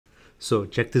So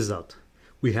check this out.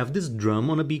 We have this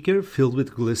drum on a beaker filled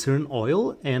with glycerin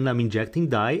oil, and I'm injecting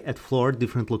dye at 4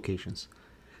 different locations.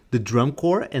 The drum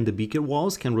core and the beaker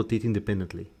walls can rotate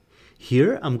independently.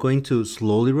 Here I'm going to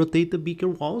slowly rotate the beaker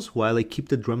walls while I keep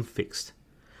the drum fixed.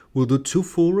 We'll do 2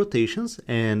 full rotations,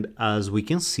 and as we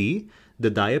can see, the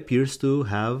dye appears to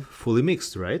have fully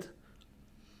mixed, right?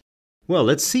 Well,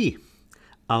 let's see.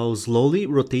 I'll slowly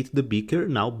rotate the beaker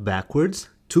now backwards,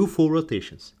 2 full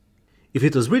rotations. If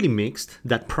it was really mixed,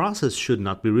 that process should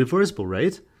not be reversible,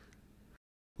 right?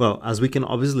 Well, as we can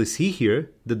obviously see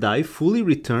here, the dye fully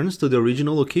returns to the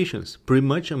original locations, pretty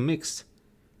much unmixed.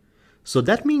 So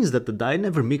that means that the dye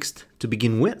never mixed to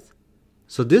begin with.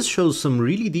 So this shows some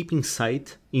really deep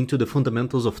insight into the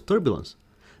fundamentals of turbulence.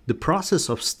 The process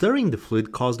of stirring the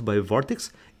fluid caused by a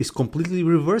vortex is completely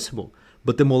reversible,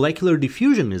 but the molecular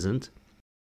diffusion isn't.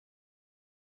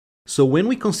 So when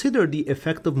we consider the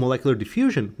effect of molecular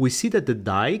diffusion, we see that the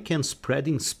dye can spread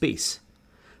in space.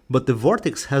 But the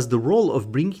vortex has the role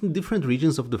of bringing different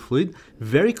regions of the fluid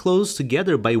very close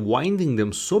together by winding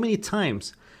them so many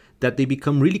times that they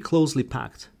become really closely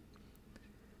packed.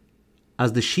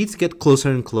 As the sheets get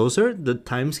closer and closer, the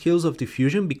timescales of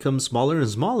diffusion become smaller and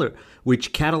smaller,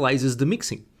 which catalyzes the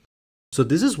mixing. So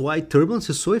this is why turbulence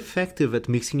is so effective at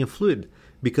mixing a fluid,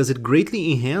 because it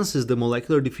greatly enhances the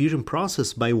molecular diffusion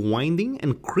process by winding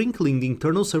and crinkling the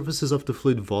internal surfaces of the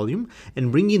fluid volume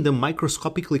and bringing them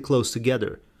microscopically close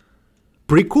together.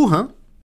 Pretty cool, huh?